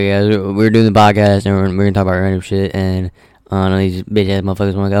Yeah, we're doing the podcast and we're gonna talk about random shit, and none of these bitch ass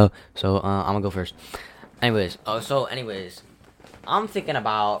motherfuckers wanna go, so I'm gonna go first. Anyways, I'm thinking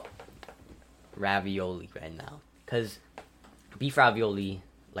about ravioli right now, cause beef ravioli,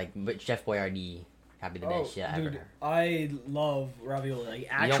 like Chef Boyardee, gotta be the best shit I ever heard. I love ravioli. Like,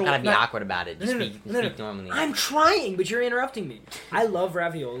 You don't gotta be awkward about it. Just speak normally. I'm trying, but you're interrupting me. I love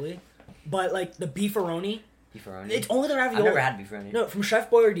ravioli, but like the beefaroni. Beefaroni? It's only the ravioli. I've never had beefaroni. No, from Chef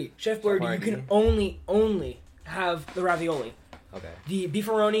Boyardee. Chef Boyardee, you can only have the ravioli. Okay. The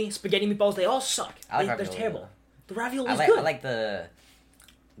beefaroni, spaghetti meatballs, they all suck. I like they're ravioli, terrible. though. The ravioli is good. I like the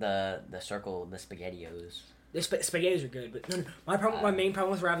circle, the SpaghettiOs. The spaghettis are good, but no. My main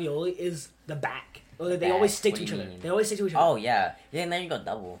problem with ravioli is the back. They always What stick do to each you other. mean? They always stick to each other. Oh yeah, and then you go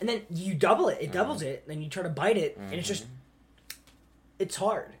double. And then you double it. It doubles it. Then you try to bite it, and it's just, it's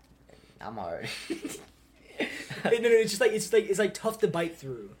hard. I'm hard. It's like tough to bite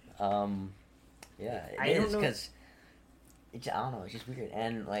through. Yeah, I it don't is know. because I don't know. It's just weird,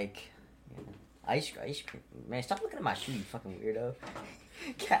 and like ice cream. Man, stop looking at my shoe, you fucking weirdo.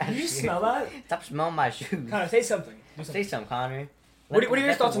 Did you smell that? Stop smelling my shoes. Connor, say something. Say something, Connor. What are your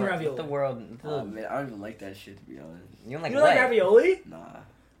Let thoughts the on world- ravioli? let The world. Oh man, I don't even like that shit, to be honest. You don't like You don't like what? ravioli? Nah.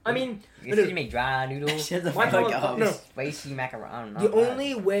 I mean, You just make dry noodles. Shut the My fuck problem- up. no. Spicy macaroni. I don't know. the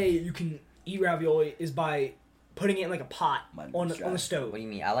only way you can eat ravioli is by putting it in like a pot Mine on was the dry. stove. What do you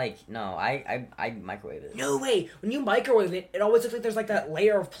mean? I microwave it. No way! When you microwave it, it always looks like there's like that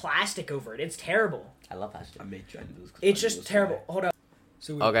layer of plastic over it. It's terrible. I love pasta. I made dry noodles. 'cause It's my just noodles terrible. dry. Hold up.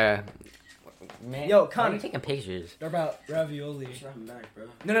 So Okay. Man, Yo, why are Connor. you taking pictures? They're about ravioli. It's not back, bro.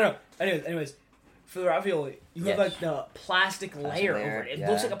 No. Anyways, for the ravioli, you have Yes. like the plastic layer layer, over it. It yeah.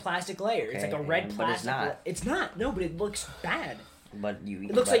 looks like a plastic layer. It's Okay, like a red but it's plastic. not. It's not. No, but it looks bad. But you eat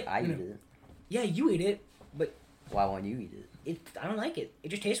It looks but like- I eat no. it. Yeah, you eat it, but Why won't you eat it? I don't like it. It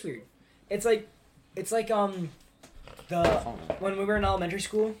just tastes weird. It's like the when we were in elementary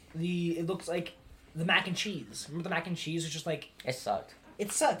school, it looks like the mac and cheese. Remember the mac and cheese was just like It sucked.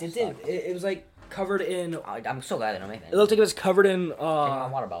 it sucked. It did. It was like covered in. I'm so glad they don't make that. It looked like it was covered in. Take my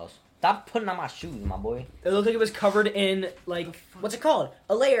water bottles. Stop putting on my shoes, my boy. It looked like it was covered in like what's it called?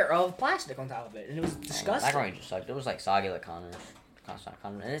 A layer of plastic on top of it, and it was disgusting. Macaroni just sucked. It was like soggy like Connor's.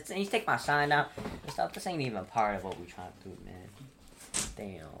 And he's taking my sign down. Stop. This ain't even part of what we trying to do, man.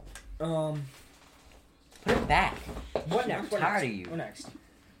 Damn. Put it back. What next? I'm tired of you. What next?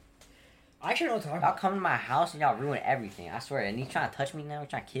 I actually know what to talk Y'all about. come to my house and y'all ruin everything. I swear. And he's trying to touch me now. He's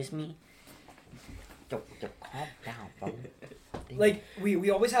trying to kiss me. Yo, calm down, bro. Like we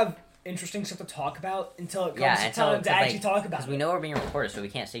always have interesting stuff to talk about until it comes Yeah, time to actually talk about Because it. we know we're being recorded, so we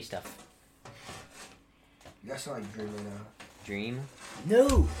can't say stuff. You guys sound like Dream right now. Dream.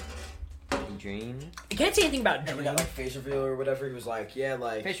 No, Dream. you can't say anything about And we Dream. got like face reveal or whatever. He was like, yeah,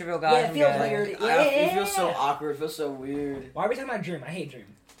 like. Fish reveal, Yeah, guys. it feels guys. weird. It feels so awkward. It feels so weird. Why are we talking about Dream? I hate Dream.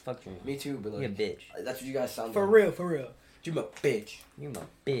 Fuck Dream. Me too, but You a like. bitch. That's what you guys sound For like. real. Dream a bitch. You my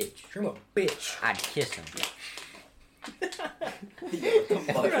bitch. Dream a bitch. I'd kiss him. I'm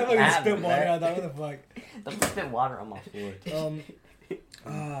not fucking Have spit it, water man. out that. What the fuck? Don't spit water on my floor.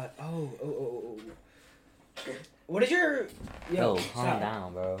 What is your? Yo, stop. calm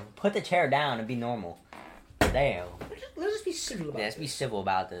down, bro. Put the chair down and be normal. Damn. Let's just be civil about Yeah, let's be this. civil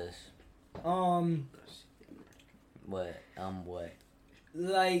about this. What? What?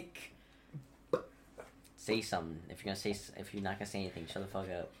 Like, Say something. If you're not gonna say anything, shut the fuck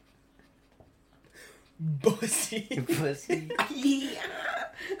up. pussy. You pussy.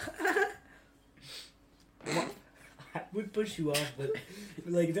 I would push you off, but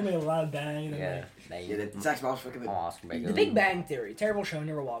like it's gonna be a lot of bang. And Yeah. Yeah, the Zach's mom's fucking. I'm Oscar like, Baker. the Big Bang Theory, terrible show.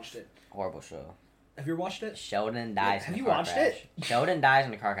 Never watched it. Horrible show. Have you ever watched it? Sheldon dies. Have in a you car watched crash. it? Sheldon dies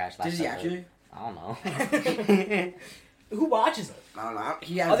in a car crash. Does last he episode. actually? I don't know. Who watches it? I don't know.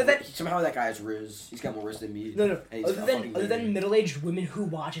 He has. Other than- Somehow that guy has Riz. He's got more Riz than me. No. And he's Other than middle-aged women, who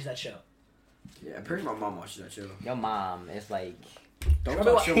watches that show? Yeah, I'm pretty sure my mom watches that show. Your mom is like. Don't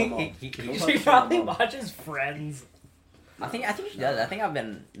Probably talk shit on my mom. He- Don't talk She shit on probably my mom. watches Friends. I think she does. I think I've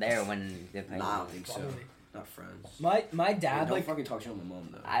been there when they play. Nah, I don't think so. Probably. Not friends. My dad Don't like fucking talk shit on my mom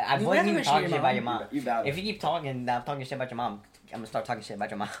though. I You wasn't never even mentioned talking your shit about mom. your mom. You valid. If you keep talking, I'm talking shit about your mom. I'm gonna start talking shit about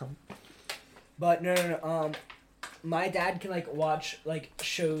your mom. But no. My dad can like watch like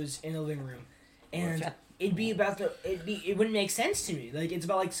shows in the living room, and What's it'd be about it wouldn't make sense to me. Like it's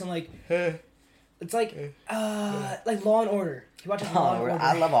about like some like it's like Law and Order. He watches Law and Order.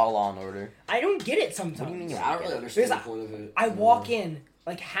 I love all Law and Order. I don't get it sometimes. What do you mean? I don't really understand the Because point of it. I walk in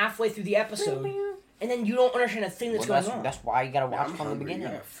like halfway through the episode, and then you don't understand a thing that's Well, going on. that's why you gotta Man, watch I'm from the hungry. beginning.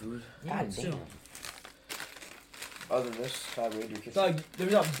 I got food. Yeah, God still. damn. Other than this, how we do your kitchen. Dog,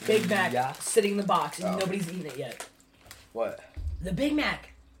 there's a Big Mac Yeah. sitting in the box and Oh. nobody's eaten it yet. What? The Big Mac.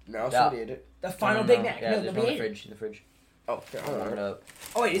 No, Yeah. somebody ate it. The final No, Big Mac. Yeah, No, there's one nobody in the ate it. fridge. In the fridge. Oh, here, Warm hold it on. up.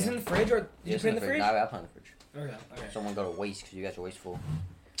 Oh, wait, is it in the fridge or did you It's put it in the fridge? No, I put it in the fridge. Okay, okay. Someone go to waste because you guys are wasteful.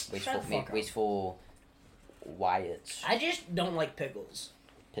 Shut Wasteful, the fuck up. wasteful Wyatts. I just don't like pickles.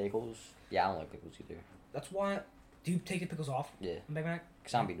 Pickles? Yeah, I don't like pickles either. That's why. Do you take the pickles off? Yeah. on Big Mac?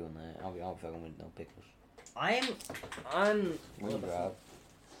 Cause I don't be doing that. I don't be fucking with no pickles. I'm When you drive,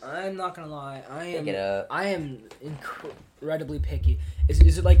 I'm not gonna lie. pick it up. I am incredibly picky. Is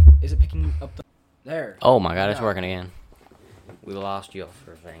it picking up the there? Oh my god, it's Yeah. working again. We lost you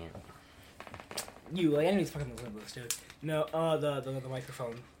for a second. You like I need to fucking listen to this, dude. No, the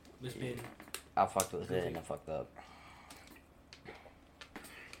microphone was being. I fucked with it and I fucked up.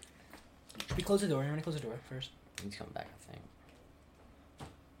 Should we close the door? I'm gonna close the door first. He's coming back, I think.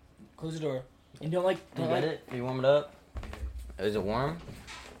 Close the door. And don't You get it? You warm it up? Is it warm?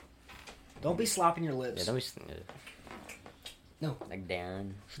 Don't be slopping your Yeah, lips. don't be. No. Like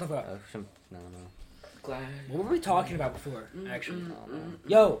Darren. Shut the fuck up. No. Glad. What were we talking about before? Actually. I don't know.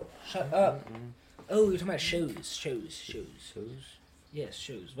 Yo, shut up. Oh, you're talking about shows. Shows. Yes,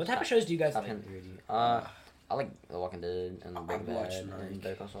 shows. What type of shows do you guys I've like? been ready. I like The Walking Dead and I've Breaking Bad watched, and like-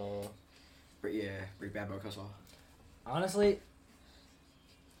 Better Call Saul. Yeah, Break Bad Book, I saw. Honestly,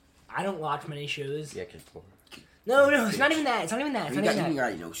 I don't watch many shows. Yeah, cause poor. No, it's not even that. It's not even that. It's You not got, even you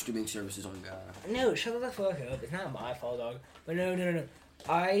that. got, streaming services on God. No, shut the fuck up. It's not my fault, dog. But no.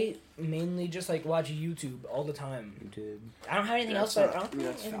 I mainly just like watch YouTube all the time. YouTube. I don't have anything else. That's But I not- don't I mean,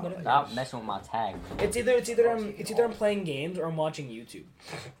 think that's anything valid. better. Stop messing with my tag, man. It's either I'm playing games or I'm watching YouTube.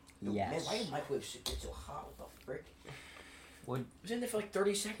 Yes. Man, why your microwave shit get so hot? What the frick? What? It was in there for like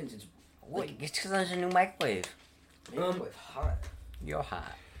 30 seconds. It's Wait, it's because there's a new microwave. microwave hot. You're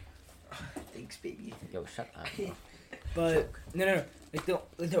hot. Thanks, baby. Yo, shut up. But no. Like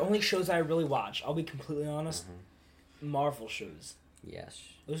the only shows I really watch, I'll be completely honest, Marvel shows. Yes.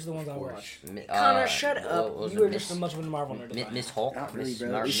 Those are the ones I course. watch. Mi- Connor, shut what up. was You it, are just as much of a Marvel nerd. as I am. Miss Hulk. Not really, Miss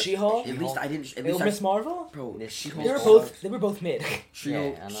bro. Mar- Is She-Hulk? At least I didn't. At Oh, least Miss Marvel? Bro, Miss She-Hulk. They were both mid.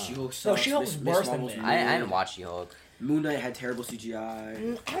 She-Hulk. Yeah, I know. She-Hulk. No, She-Hulk was worse than Marvel's that. I didn't watch She-Hulk. Moon Knight had terrible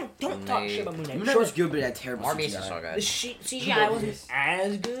CGI. Don't talk shit about Moon Knight. Moon Knight Sure, was good, but it had terrible Morbius is CGI. so the good. CGI wasn't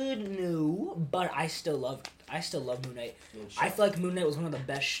as good, no, but I still love Moon Knight. I feel like Moon Knight was one of the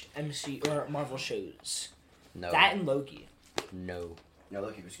best MC or Marvel shows. No. That and Loki. No. No,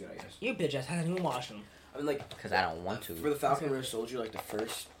 Loki was good, I guess. You bitch ass hasn't even watched them. I mean, like, Because I don't want to. for the Falcon and Winter Soldier, like, the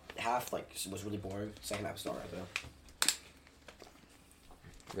first half, like, was really boring. Second half was alright, though.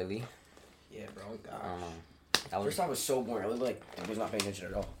 Really? Yeah, bro. I don't know. That was First half was so boring. I literally, like, was not paying attention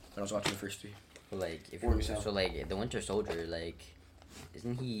at all when I was watching the first three. like if Boring as hell. so like the Winter Soldier like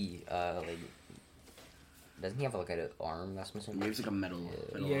isn't he like doesn't he have like an arm that's missing? Maybe it's like a metal.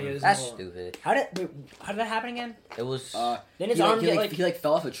 Yeah. metal Yeah, arm. yeah, That's Wait, stupid. How did that happen again? It was Then his he, arm he, get like, he like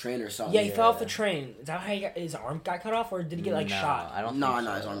fell off a train or something. yeah, he fell off the train. Is that how his arm got cut off, or did he get like no, shot? I don't. No, think no,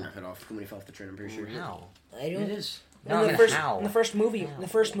 so. his arm got cut off when he fell off the train. I'm pretty sure. How? I don't. It is. No, I in mean, the first how? in the first movie, How? the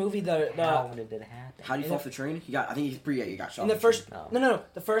did it happen? How do you fall off the train? He got. I think he's pretty. Yeah, he got shot. in the off first train. No.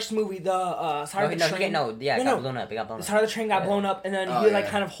 the first movie the side of the train It got blown up. It got blown the up. side of the train got Yeah. blown up, and then Oh, he was like yeah.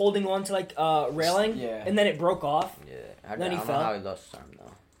 kind of holding on to like railing, Yeah. and then it broke off. Yeah. Then he I don't fell. know how he lost his arm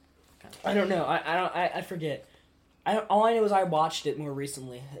though. I don't know. I forget. All I know is I watched it more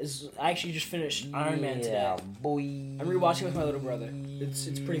recently. I actually just finished Iron Man today. Yeah, boy. I'm rewatching with my little brother. It's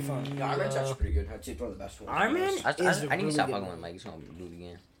pretty fun. Yeah, Iron Man's actually pretty good. I'd say it's one of the best ones. Iron Man I is need to really stop good. fucking with Mike. He's gonna do it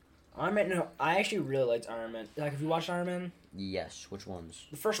again. Iron Man. No, I actually really liked Iron Man. Like, if you watched Iron Man, Yes. Which ones?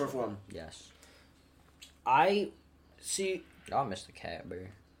 the first First one, one. Yes. I see. Y'all missed the cat, bro.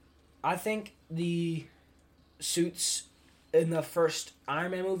 I think the suits in the first Iron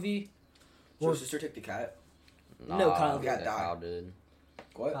Man movie. So his sister take the cat. No, Kyle did. Kyle did.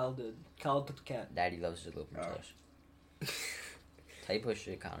 What? Kyle did. Kyle took the cat. Daddy loves his little princess. Type of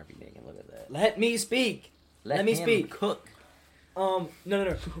shit Connor be making. Look at that. Let me speak. Let me him speak. Cook. No.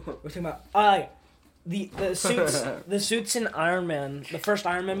 We're talking about the suits. The suits in Iron Man, the first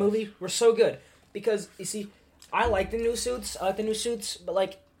Iron Man movie, were so good because you see, I like the new suits. But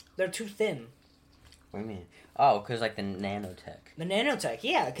like they're too thin. What do you mean? Oh, cause like the nanotech. The nanotech,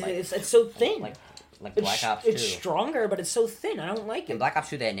 yeah, because Like- it's so thin. Like it's, Black Ops 2. it's stronger, but it's so thin. I don't like In it. Black Ops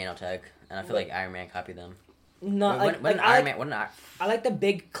 2 they had nanotech, and I feel like Iron Man copied them. No, When I like the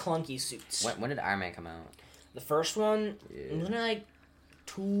big clunky suits. when did Iron Man come out? The first one Yeah. wasn't it like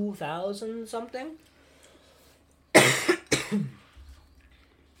 2000 something?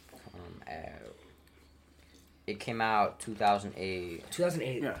 It came out 2008.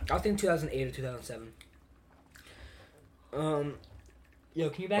 2008. Yeah. I think 2008 or 2007. Yo,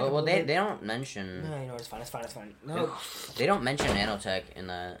 can you back Well, up? they don't mention. No, you know it's fine. It's fine. No. They don't mention nanotech in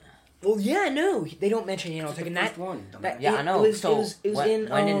that. Well, yeah, no, they don't mention nanotech in that. First one. that Yeah, it, I know. It was, so it was when, in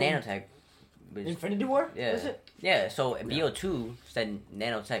when did nanotech? Infinity War. Yeah. Was it? Yeah. So BO2 said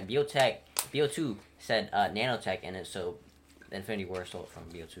nanotech. BO2 said nanotech in it. So Infinity War stole it from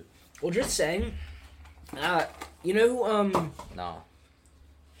BO2. Well, just saying. You know who, No.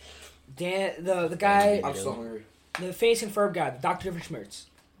 the guy, I'm so hungry. the Phineas and Ferb guy, the Dr. Doofenshmirtz.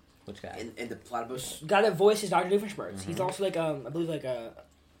 Which guy? In the platypus. The guy that voices Dr. Doofenshmirtz. He's also like I believe like I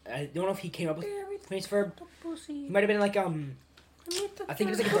don't know if he came up with Phineas and Ferb. He might have been like I think he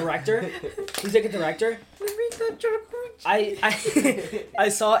was like a director. He's like a director. I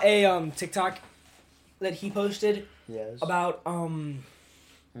saw a TikTok that he posted Yes. about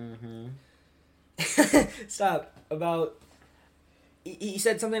stop about he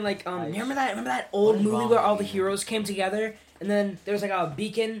said something like remember that old What is movie wrong where with all the you? heroes came together and then there was like a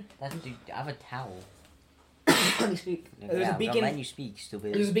beacon. Dude, I have a towel. Let me speak. There was a I'm beacon. letting you speak,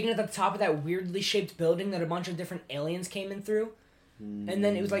 stupid. There was a beacon at the top of that weirdly shaped building that a bunch of different aliens came in through. And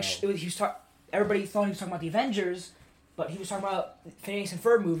then it was like he was everybody thought he was talking about the Avengers, but he was talking about Phineas and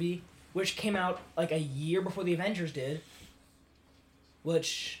Ferb movie, which came out like a year before the Avengers did.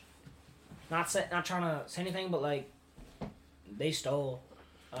 Which, not trying to say anything, but like, they stole.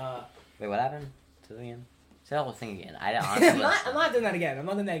 Wait, what happened? Say that again. Say the whole thing again. I honestly. I'm not doing that again.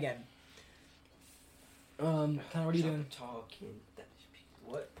 Connor, what are you doing? Talking.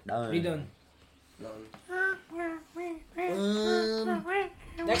 What? No. What are you doing? None.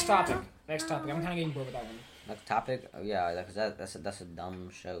 Next topic. I'm kind of getting bored with that one. Next topic? Oh, yeah, because that's a dumb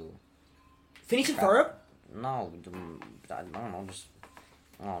show. Phineas and Ferb? No, I don't know.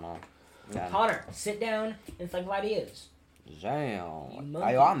 I don't know. Yeah. Connor, sit down and think of ideas. Damn.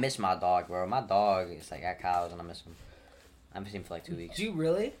 monkey. I miss my dog, bro. My dog is like got cows, and I miss him. I miss him for like 2 weeks. Do you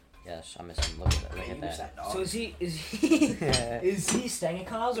really? Yes, I miss him. Look at that. Look You at miss that. that dog. So is he staying at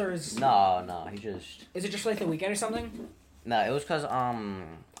Kyle's or is No, he just. is it just like the weekend or something? No, it was cause I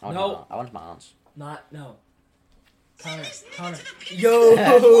went to my aunt's. No. Connor. Yo.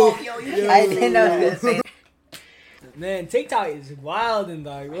 I didn't know you were gonna say. Man, TikTok is wild and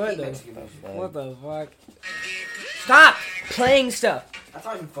dog. What hate the Mexican food. what the fuck? Stop playing stuff. That's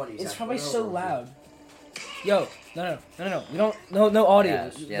not even funny. It's Zach. probably Put it so over. loud. Yo, no. We don't. No audio.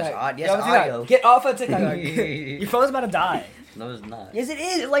 Yes, Zach, yes, get off TikTok. audio. Get off of TikTok. dog. Your phone's about to die. No, it's not. Yes, it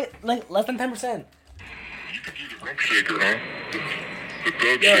is. It's like less than 10%. Shaker, huh? The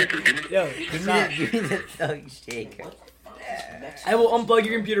thug Yo. shaker. Give me the Yo, Give stop. me the thug shaker. I will unplug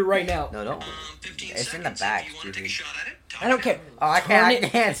your computer right now. No, don't. It's in the back, stupid. I don't care. Oh, I Turn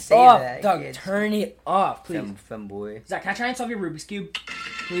can't say off, that. Doug, It's turn it off, please. femboy. Zach, can I try and solve your Rubik's Cube?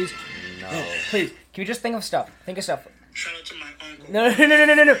 Please? No. Please. Can we just think of stuff? shout out to my uncle. No.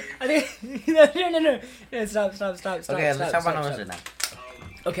 I think... No. Stop. Okay, let's talk about numbers now.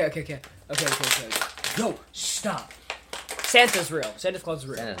 Okay. Yo, stop. Santa's real. Santa Claus is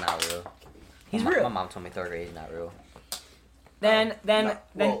real. Santa's not real. He's My real. mom told me third grade is not real. Then,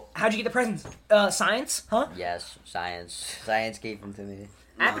 well- how'd you get the presents? Science? Huh? Yes, science. Science gave them to me.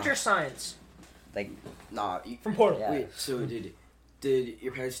 Aperture Science. Like, Nah. You, From Portal. Yeah. Wait. So did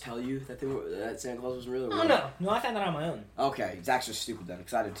your parents tell you that that Santa Claus was real? Or Oh, what? no, I found that on my own. Okay, Zach's just stupid then,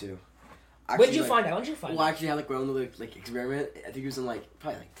 because I did too. When did you like- find out? Well, actually, I had like my own little like experiment. I think it was in like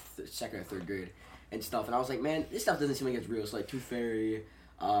probably like second or third grade and stuff. And I was like, man, this stuff doesn't seem like it's real. So like Tooth Fairy,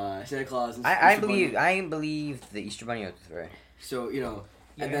 Santa Claus. And I Easter Bunny. believe the Easter Bunny or the right. So and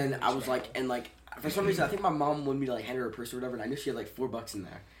Yeah, then I was sure. like, and like for some reason, I think my mom wanted me to like hand her a purse or whatever, and I knew she had like $4 in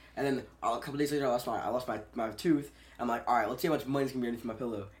there. And then a couple days later, I lost my tooth. I'm like, all right, let's see how much money's gonna be underneath my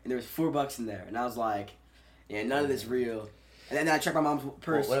pillow. And there was $4 in there, and I was like, yeah, none of this real. And then I checked my mom's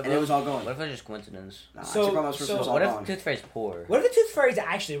purse, What if and it was all gone. What if it's just coincidence? Nah, So- I checked my mom's purse, so and it was all What if gone. Tooth Fairy's poor? What if the Tooth Fairy's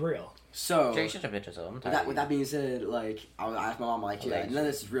actually real? So Take such a picture of him. with that being said, like I asked my mom, like, yeah, Alleged. none of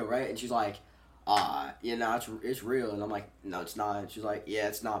this is real, right? And she's like, yeah, no, it's real. And I'm like, no, it's not. And she's like, yeah,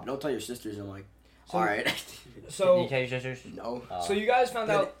 it's not. But don't tell your sisters. And I'm like, So- all right. Did So, you tell your sisters? No. so you guys found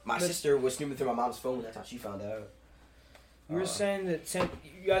Then out my that- sister was snooping through my mom's phone. That's how she found out. You were saying that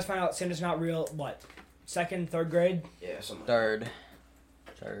you guys found out Santa's not real. What? Second, third grade? Yeah, something. Third.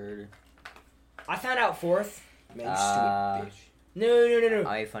 I found out fourth. Man, Uh, stupid bitch. No.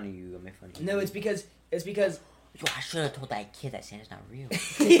 I made fun of you. I made fun of you. No, it's because. Yo, I should have told that kid that Santa's not real.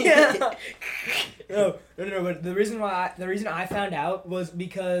 Yeah. No. But the reason I found out was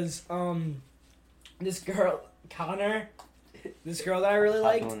because this girl Connor, this girl that I really Stop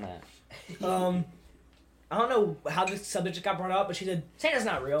liked. doing that. I don't know how this subject got brought up, but she said Santa's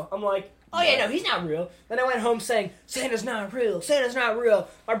not real. I'm like, oh yeah, no, he's not real. Then I went home saying, Santa's not real, Santa's not real.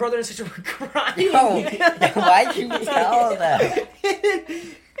 My brother and sister were crying. Why'd you tell that?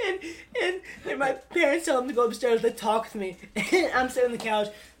 and my parents tell them to go upstairs. They talk with me. And I'm sitting on the couch.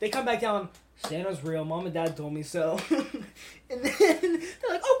 They come back down. Santa's real. Mom and Dad told me so. And then they're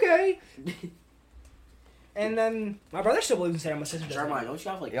like, okay. And then my brother still believes in Santa. My sister doesn't. Jeremiah, don't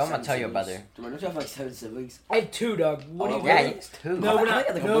you have like? Yo, I'm gonna tell you siblings? brother. Jeremiah, don't you have like 7 siblings? I have 2, Doug. What do you Yeah, think? he's 2. No, we're I not.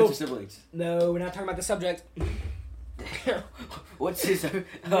 got like a No. bunch of siblings. No, we're not talking about the subject. What's his? No,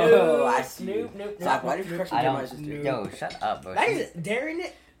 Oh, I see. nope. Zach, why did you crush on I Jeremiah's don't. sister? Yo, shut up, bro. That is Darren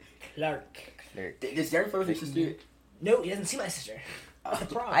Clark. Does Darren flirt with your sister? No, he doesn't see my sister. Oh. The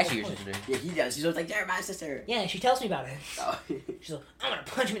problem. I see your sister. Yeah, he does. He's always like, Jeremiah's sister. Yeah, she tells me about it. Oh. She's like, I'm gonna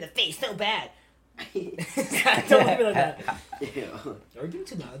punch him in the face so bad. Don't look at me like that. Yeah. Are you doing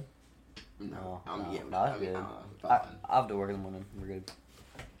too loud? No, yeah, that's good. I have to work in the morning. We're good.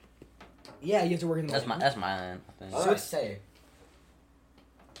 Yeah, you have to work in the That's morning. my end. I think. I was about to say.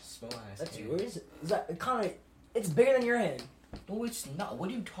 Small ass. That's kid. yours? Is that Connor? It's bigger than your hand. No, it's not. What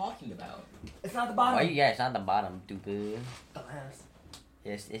are you talking about? It's not the bottom. Why? Yeah, it's not the bottom, stupid. Dumbass.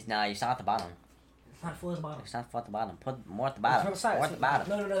 It's not. It's not the bottom. It's not full as the bottom. It's not at the bottom. Put more at the It's bottom. on the side. More at the bottom.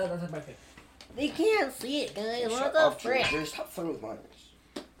 No, that's not back there. They can't see it, guys. Shut up, Jerry. Stop flirting with minors.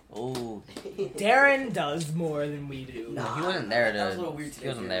 Oh, Darren does more than we do. Nah. he wasn't there. That was a little weird today, He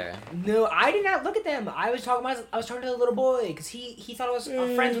wasn't Jerry. there. No, I did not look at them. I was talking to the little boy because he thought I was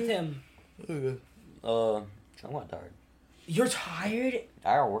friends with him. I'm not tired. You're tired?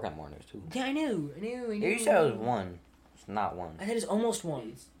 I gotta work on mornings too. Yeah, I knew. You said it was 1. It's not 1. I said it's almost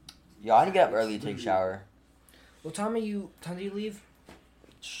 1. Yo, I need to get up early to take a shower. What time do you leave?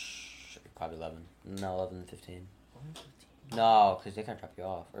 Probably 11. No, 11:15. No, because they can't drop you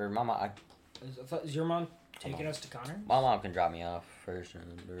off. Or Is your mom taking us to Connor? my mom can drop me off first,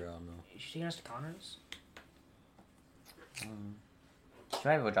 and or I don't know. Is she taking us to Connor's? She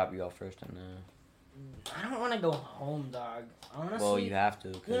might go drop you off first, and I don't want to go home, dog. Honestly. well, you have to,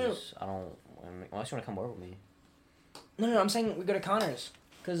 because I don't. Unless you want to come over with me. No, I'm saying we go to Connor's.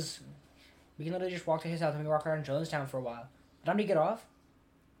 Because we can literally just walk to his house and we can walk around Jonestown for a while. What time do you get off?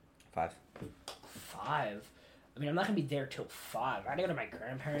 5. 5. I mean, I'm not going to be there till 5. I gotta go to my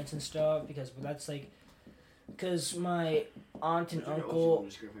grandparents and stuff because that's like... Because my aunt and uncle...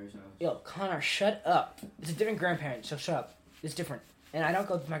 Yo, Connor, shut up. It's a different grandparent, so shut up. It's different. And I don't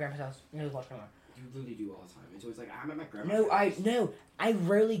go to my grandpa's house. You know, watch my mom. You literally do all the time. It's always like, I'm at my grandma's. No, I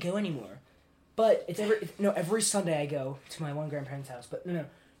rarely go anymore. But every Sunday I go to my one grandparent's house. But no,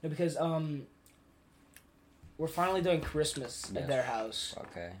 because we're finally doing Christmas at their house.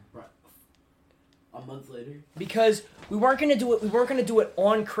 Okay. Right. A month later. Because we weren't gonna do it. We weren't gonna do it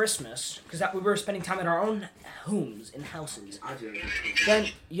on Christmas because we were spending time at our own homes and houses. I do. Then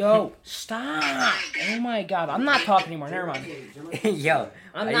stop! Oh my God, I'm not talking anymore. Never mind. Yo.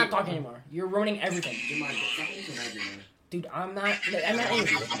 I'm not talking anymore. You're ruining everything. Dude, I'm not.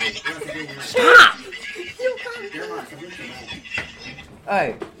 Stop!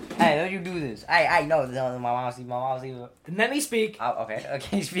 Hey, don't you do this? I know. My mom see. Then let me speak.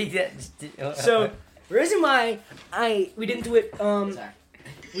 Okay, speak that. So, the reason why we didn't do it,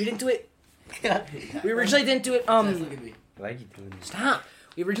 we originally didn't do it, Why are you doing this? stop.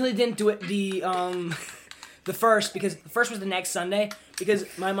 We originally didn't do it the first, because the first was the next Sunday, because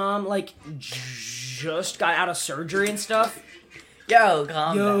my mom, like, just got out of surgery and stuff. Yo,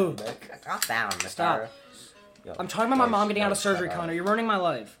 calm down. Calm down. Stop. Yo, I'm talking about my mom getting out of surgery, shut up. Connor. You're ruining my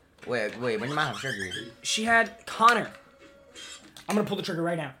life. Wait, when your mom have surgery? She had Connor. I'm gonna pull the trigger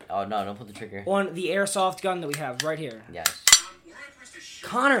right now. Oh, no, don't pull the trigger. On the airsoft gun that we have right here. Yes.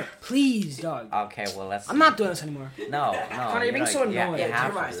 Connor, please, dog. Okay, well, let's... I'm not doing this anymore. No. Connor, you're being so annoying. You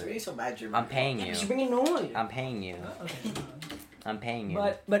have Jeremiah, to. you're being so bad, Jeremiah. I'm paying you. She's being annoyed. I'm paying you. Okay. I'm paying you.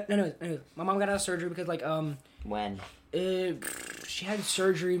 But anyways, my mom got out of surgery because When? she had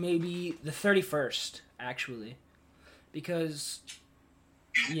surgery maybe the 31st actually, because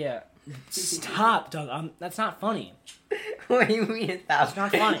yeah. Stop, Doug. That's not funny. What do you mean it's not? It's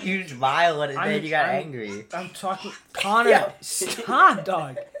not funny. You smiled and then you got angry. I'm talking, Connor. Yeah. Stop,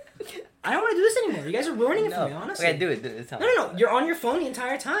 dog. I don't want to do this anymore. You guys are ruining it for me, honestly. Okay, do it. Tell me. No. You're on your phone the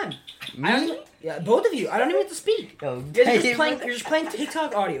entire time. Me? I don't even, yeah, both of you. I don't even have to speak. Yo, You're just playing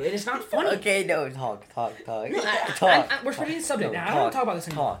TikTok audio. It is not funny. Okay, no, talk. We're switching the subject now. I don't want to talk about this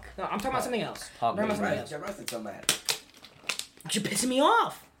anymore. Talk. No, I'm talking about something else. Talk, I'm talking about something Jeremiah, else. Jeremiah's so mad. You're pissing me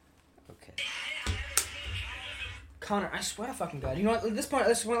off. Okay. Connor, I swear to fucking God. You know what? At this point,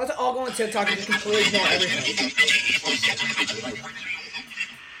 let's all go on TikTok and just completely ignore everything.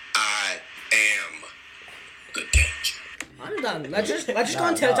 I am the danger. I'm I'm done. Let's just go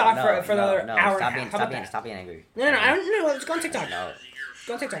on TikTok for another hour and a half. How about that? Stop being angry. No, I don't know. Let's go on TikTok. No.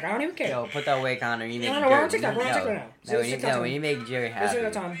 Go on TikTok. I don't even care. Yo, put that away, Connor. You make No, we're on TikTok. We're on TikTok now. No, when you make Jerry happy. It's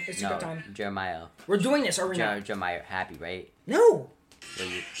TikTok time. It's TikTok time. Jeremiah. We're doing this, are we not? Jeremiah happy, right? No. So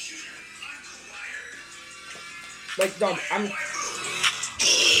you... Like, dog, I'm...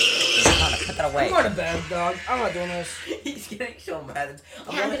 Connor, put that away. I'm going to bed, dog. I'm not doing this. He's getting so mad.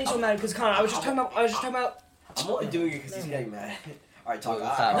 I'm getting so mad because, Connor, I was just talking about... I'm only doing it because he's getting mad. Alright, talk.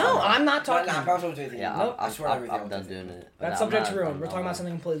 No, I'm not talking. I promise I won't do anything. Yeah, Nope, I swear I'm everything. done doing it. That's subject to ruin. We're talking about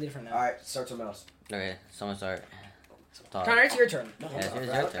something completely different now. Alright, start something else. Okay, someone start. Talk. Connor, it's your turn. No, Yeah, it's your I turn,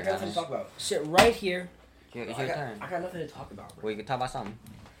 got nothing Connor. to talk about. Sit right here. It's your turn. I got nothing to talk about, bro. We can talk about something.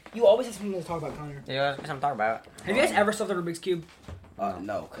 You always have something to talk about, Connor. Yeah, something to talk about. Have you guys ever solved the Rubik's Cube?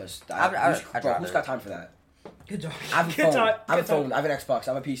 No, because who's got time for that? Good job. I have a phone. I have a phone. I have an Xbox.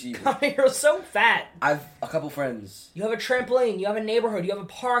 I have a PC. Connor, you're so fat. I have a couple friends. You have a trampoline. You have a neighborhood. You have a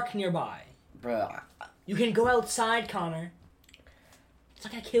park nearby. Bruh. You can go outside, Connor. It's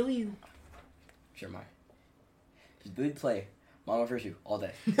not gonna kill you. Sure, mine. Just did play Modern Warfare 2 all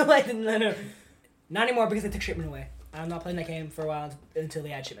day. No. Not anymore because they took shipment away. I'm not playing that game for a while until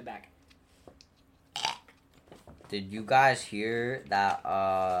they add shipment back. Did you guys hear that,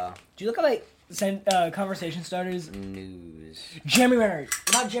 Do you look at, like, conversation starters? news? Jeremy Renner.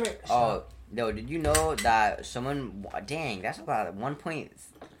 Not Jeremy. Oh, no, did you know that someone... Dang, that's about What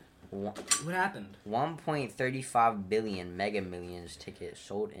happened? 1.35 billion Mega Millions tickets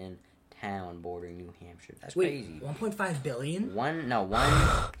sold in town bordering New Hampshire. That's Wait, crazy. 1.5 billion?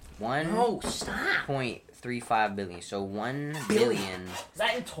 No, Stop. 1.35 billion. So 1 billion. Is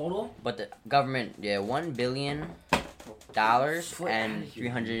that in total? But the government, $1 billion and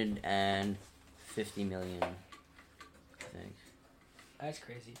 350 million. Thanks. That's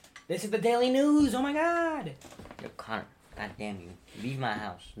crazy. This is the Daily News. Oh my God. Yo, Connor, God damn you. Leave my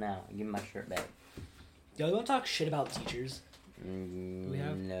house now. Give me my shirt back. Yo, you want to talk shit about teachers? We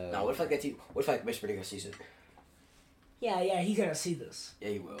have? No. No, what if like Mr. Ridiculous sees it? Yeah, he's gonna see this. Yeah,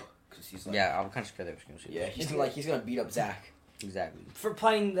 he will. Cause he's like, Yeah, I'm kind of scared that we're gonna see yeah, this. he's gonna beat up Zach. Exactly. For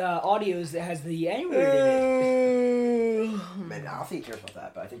playing the audios that has the N word in Man, I don't think he cares about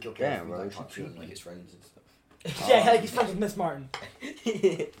that, but I think he'll care Damn, if bro, he you like, talks should to him, treat like me. his friends and stuff. it. Yeah, like he's friends with Miss Martin.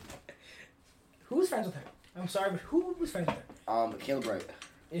 Who's friends with her? I'm sorry, but who was friends with her? Caleb Wright.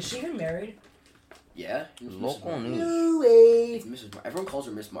 Is she even married? Yeah. Local news. No way. It's Mrs. Martin. Everyone calls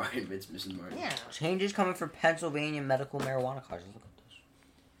her Miss Martin, but it's Mrs. Martin. Yeah. Changes coming for Pennsylvania medical marijuana cards. Look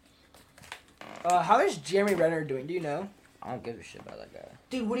at this. How is Jeremy Renner doing? Do you know? I don't give a shit about that guy.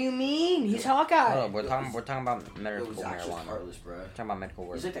 Dude, what do you mean? He's Hawkeye. Hold on, we're talking about medical Yo, Zach's just marijuana. We're heartless, bro. talking about medical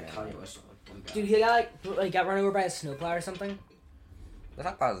work. He's like that Kanye West song. Dude, he got got run over by a snowplow or something. Let's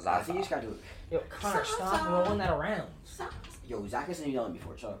talk about I Zaza. think you just gotta do it. Yo, Connor, stop rolling that around. Yo, Zach hasn't yelling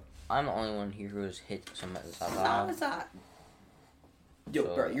before. Shut up. I'm the only one here who has hit some Zaza. Yo,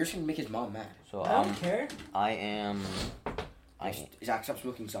 So- bro, you're just gonna make his mom mad. So I don't care. I am. Zach, stop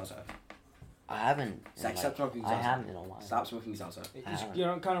smoking salsa. I haven't. Zach, stop smoking I salsa. haven't in a while. Stop smoking salsa. You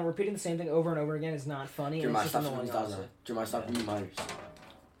know, kind of repeating the same thing over and over again is not funny. And Jeremiah, it's stop just smoking annoying. salsa. Jeremiah, stop reading minors.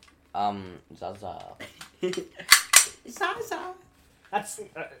 Zaza. Salsa.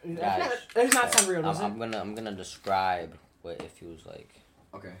 That Guys, does not sound real, does it? I'm gonna describe what it feels like.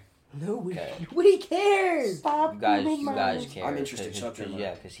 Okay. Nobody, Okay. nobody cares. Stop. You guys care. I'm interested, shut up, Jeremiah.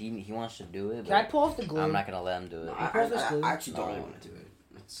 Yeah, because he wants to do it. Can I But pull off the glue? I'm not gonna let him do it. No, I actually don't No. really want to do it.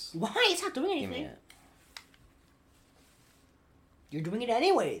 It's... Why? It's not doing Give me anything. it. You're doing it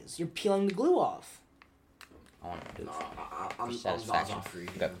anyways. You're peeling the glue off. I want to do No, it. I'm Satisfaction. Zaza free.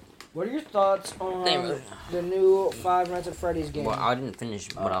 Okay. What are your thoughts on Damn. the new Five Nights at Freddy's game? Well, I didn't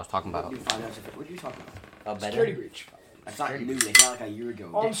finish what I was talking about. What are you talking about? Security breach. It's not new. They came out like a year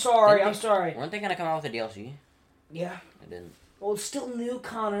ago. Oh, I'm sorry. Didn't I'm sorry. Weren't they gonna come out with a DLC? Yeah. It didn't. Well, it's still new,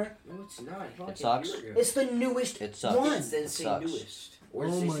 Connor. No, it's not. It came out It like a sucks. year ago. It's the newest It sucks. one. It's the It sucks. newest.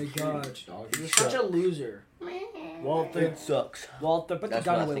 Oh my God. Dog. You're such a loser. Walter. sucks. Walter, put That's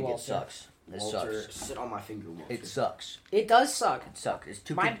the gun what I away, think. Walter. It sucks. It Walter, sucks. sit on my finger, Walter. It sucks. It does suck. It sucks. It's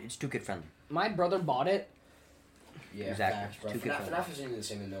too My- kid. It's too kid friendly. My brother bought it. Yeah, Exactly. facts, bro. Too good for FNAF isn't even the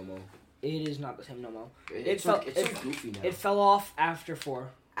same as no more. It is not the same no more. It's felt- so goofy now. It fell off after 4.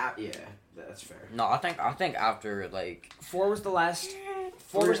 Yeah, that's fair. No, I think after like 4 was the last.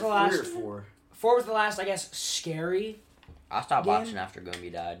 4 Three- was the last. 3 or 4. 4 was the last, I guess, scary. I stopped Game? watching after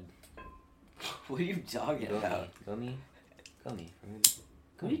Gumby died. What are you talking about? Gummy. What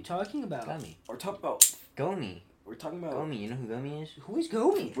are you talking about? Gummy. We're talking about. Gummy. We're talking about. Gummy. You know who Gummy is? Who is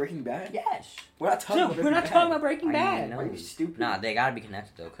Gomi? Breaking Bad. Yes. We're not talking No, about we're Breaking not Bad. talking about Breaking I Bad. know. Are you stupid? Nah, they gotta be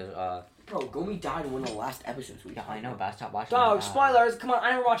connected though, cause Bro, Gomi died in one of the last episodes. Yeah, I know, but I stopped watching. Dog, spoilers. Come on,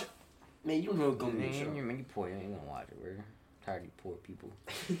 I never watch it. Man, you don't know Gomi show. You poor, you ain't gonna watch it. We're tired of you poor people.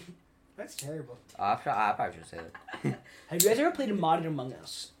 That's terrible. I probably should say that. Have you guys ever played Modded Among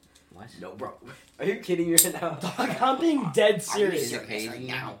Us? What? No, bro. Are you kidding me right now? Dog, I'm being dead Is serious. it crazy? Right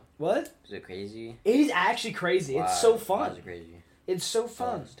now. What? Is it crazy? It is actually crazy. Why? It's so Why fun. is it crazy? It's so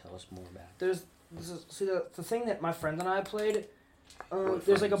fun. Tell us more about it. See the thing that my friend and I played. What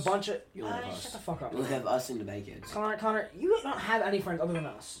There's like a friends? bunch of. You don't have Shut us. the fuck up. You only have us and the bad kids. Connor, you don't have any friends other than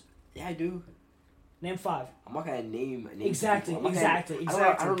us. Yeah, I do. Name 5. I'm not gonna name names. Exactly, Of people. I'm not exactly.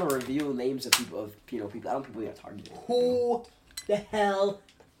 I don't want to reveal names of people people. I don't people get targeted. Who the hell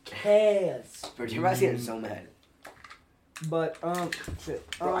cares? Bro, you guys getting so mad. But shit.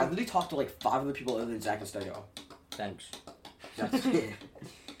 Bro, I literally talked to like 5 other people other than Zach and Stereo. Thanks. That's it.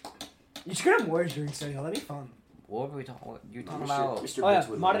 You should have more during study hall. That'd be fun. What were we talking? You talking Mr. about? Mr. Oh yeah,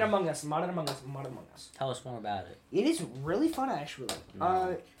 Blitzwood. Modded Among Us. Modded Among Us. Modded Among Us. Tell us more about it. It is really fun actually.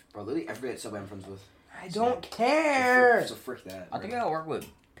 No. Bro, literally everybody at Subway I'm friends with. I don't care. So frick that. I think bro. I work with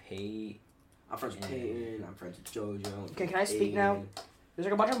Pay. I'm friends with Peyton. I'm friends with JoJo. Okay, can I speak now? There's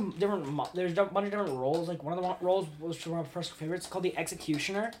like a bunch of different there's a bunch of different roles. Like one of the roles was one of my personal favorites called the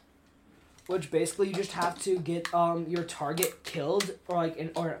Executioner, which basically you just have to get your target killed or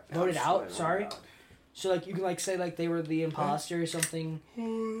like or voted out. Sorry. So like you can like say like they were the imposter or something,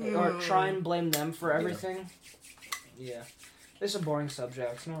 or try and blame them for everything. Yeah, it's a boring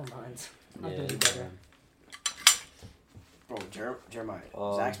subject. Never mind. I'll do it better. Bro, Jeremiah.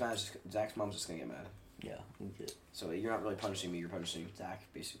 Zach's mom's just gonna get mad. Yeah. Okay. So you're not really punishing me. You're punishing Zach,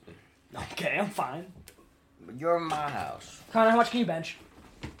 basically. Okay, I'm fine. But you're in my house. Connor, how much can you bench?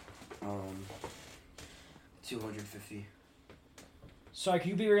 250. Sorry, can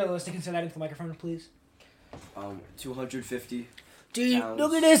you be realistic and say that into the microphone, please? 250. Dude, Pounds.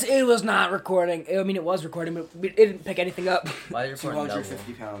 look at this. It was not recording. I mean, it was recording, but it didn't pick anything up. Why is your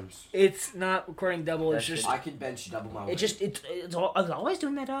 250 pounds. It's not recording double. It's That's just. I could bench double my weight. I was always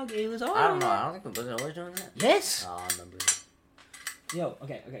doing that, dog. It was always. I don't know. I don't think we was always doing that. Yes. Oh, I remember. Yo.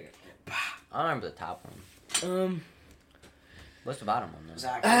 Okay. I remember the top one. What's the bottom one then?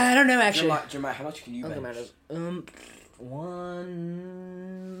 Zach, I don't know actually. Jeremiah, how much can you bench?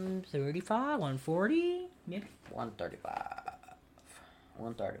 135, 140, maybe. 135.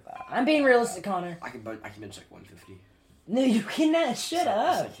 135. I'm being realistic, Connor. I can bench like 150. No, you cannot. Shut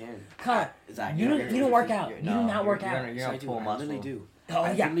Yes, up, I can. Connor. Zach, You don't work out. You do not work out. You're Yes, gonna I do. pull I muscle. literally do. Oh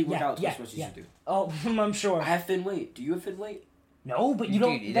I yeah, literally work out yeah, as much as yeah. you do. Oh, I'm sure. I have thin weight. Do you have thin weight? No, but you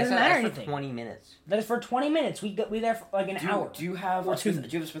don't. Dude, It doesn't that's matter for anything. 20 minutes. That is for 20 minutes. We there for like an hour. Do you have Or a Smith, two. do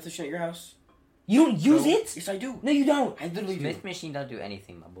you have a Smith machine at your house? You don't use No. it? Yes, I do. No, you don't. I literally do. Smith machine don't do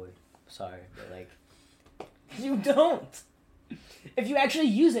anything, my boy. Sorry, but like. You don't. If you actually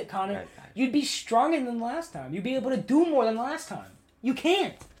use it, Connor, Right. you'd be stronger than last time. You'd be able to do more than last time. You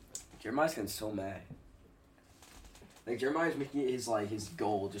can't. Jeremiah's getting so mad. Like Jeremiah's making it his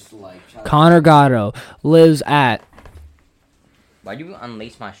goal just to like. Try Connor Gatto lives at. Why'd you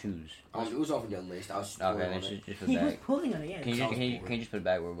unlace my shoes? It was off and unlaced. I was just Okay, pulling then on it. just put He it was back. pulling on it, yeah. Can you just put it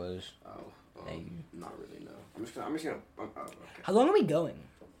back where it was? Thank you. Not really, no. I'm just gonna. Okay. How long are we going?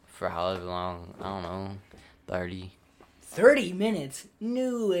 For however long, I don't know. 30. 30 minutes?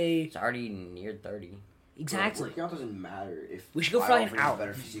 No way. It's already near 30. Exactly. Working out doesn't matter if. We should go I for like offer an you hour.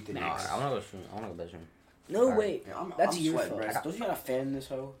 better physique than No, yours. I wanna go soon. I wanna go better soon. No Alright. way. Yeah, That's I'm your sweating, fault. bro. Don't you got a fan in this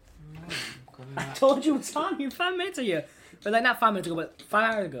hoe? I told you it was on here 5 minutes ago. But like not 5 minutes ago, but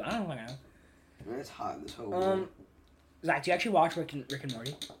 5 hours ago. I don't fucking know. Man, it's hot in this hoe. Zach, do you actually watch Rick and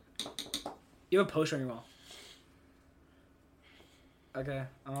Morty? You have a poster on your wall. Okay.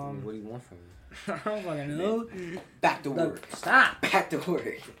 What do you want from me? I don't fucking know. Back to Look, work. stop. Back to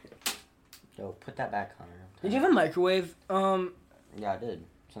work. Yo, put that back, Connor. Did you have a microwave? Yeah, I did.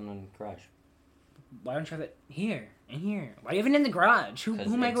 Something crashed. Why don't you have it here and here? Why do you have it in the garage? Who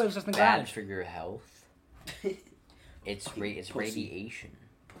microwaves stuff in the bad garage? for your health. It's Pussy. radiation.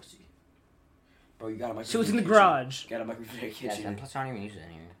 Pussy. Bro, you got a microwave. So it's in the kitchen. garage. You got a microwave in your Yeah, kitchen. and plus I don't even use it in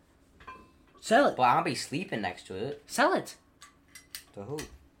here. Sell it. But I'll be sleeping next to it. Sell it. To who?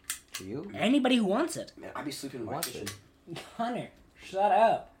 To you? Anybody who wants it. Man, I be sleeping in my Watch kitchen. it. Hunter, shut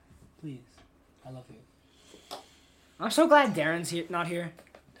up. Please. I love you. I'm so glad Darren's here, not here.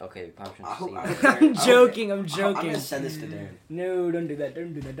 Okay, you probably I shouldn't hope- see it. I'm joking, I'm I'm joking. gonna send this to Darren. No, don't do that,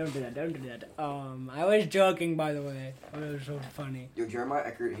 don't do that, don't do that, don't do that. I was joking, by the way. It was so funny. Yo, Jeremiah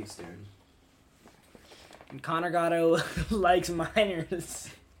Eckert hates Darren. And Connor Gatto likes minors.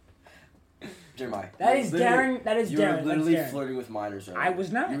 Jeremiah. That you is literally- Darren, that is You were Darren, literally that's Darren. flirting with minors earlier. I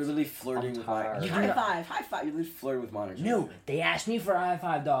was not. You were literally flirting I'm with tired. minors. You High not- five, high five. You literally flirting with minors. No, earlier. they asked me for a high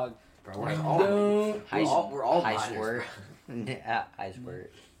five, dog. Bro, we're all Don't. we're all High minors, squirt. bro. Yeah, high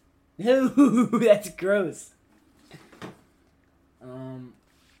squirt. No, that's gross.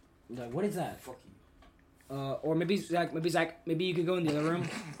 Like, what is that? Fuck you. Or maybe Zach, maybe you could go in the other room.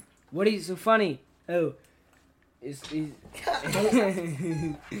 What is so funny? Oh, is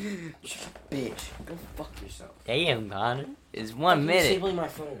Bitch, go fuck yourself. Damn, Connor. It's 1 minute. Disabling my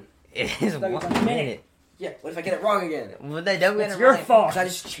phone. It is Like, 1 1 minute. minute. Yeah, what if I get it wrong again? Well, they don't get It's it your right. fault. Cause I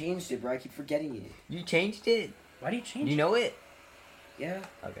just changed it, bro. I keep forgetting it. You changed it? Why do you change? You know it? Yeah,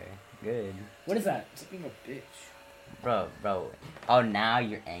 Okay, good. What is that? it's like being a bitch. Bro. Oh, now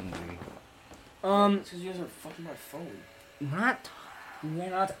you're angry. It's because you guys are fucking my phone. We're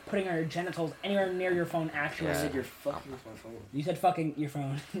not putting our genitals anywhere near your phone. Actually, I Yeah. said you're fucking with my phone. you said fucking your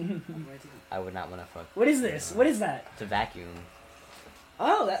phone. I would not want to fuck. What is this? What is that? It's a vacuum.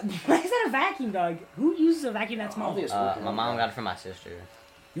 Oh, why is that a vacuum, dog? Who uses a vacuum that small? Obvious. My mom got it from my sister.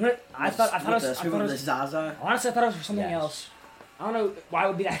 You know what? I thought it was. the Zaza. Honestly, I thought it was for something Yes. else. I don't know why it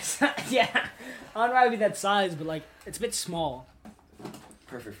would be that size. Yeah, I don't know why it would be that size, but like, it's a bit small.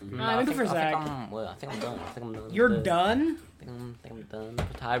 Perfect for me. Nah, maybe for Zach. I think I'm done. I think I'm done. You're with this. done? I think I'm done. I'm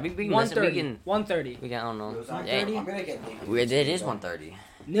tired. We can listen. We 1:30. can. 1:30. We can. I don't know. Yo, Zach, Yeah, I'm gonna get naked. it is 1:30.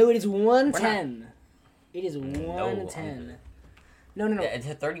 No, it is 1:10. It is 1:10. No. Yeah, it's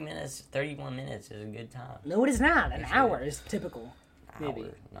 30 minutes. 31 minutes is a good time. No, it is not. An Yes, hour it is typical.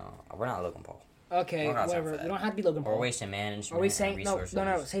 Maybe. No, we're not Logan Paul. Okay, We're not whatever. for that. We don't have to be Logan We're Paul. wasting management. Are we and saying no? resources.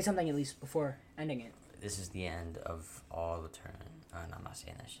 No. Say something at least before ending it. This is the end of all the turn. No, I'm not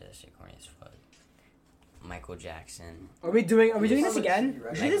saying that shit. That shit corny as fuck. Michael Jackson. Are we doing this Yeah, again?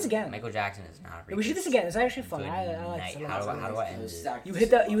 right. We should do this again. Michael Jackson is not. Yeah, we should do this again. It's actually fun. Good I like night. this a How lot. do I end it? Zach, You hit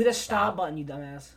the stop Stop. button, you dumbass.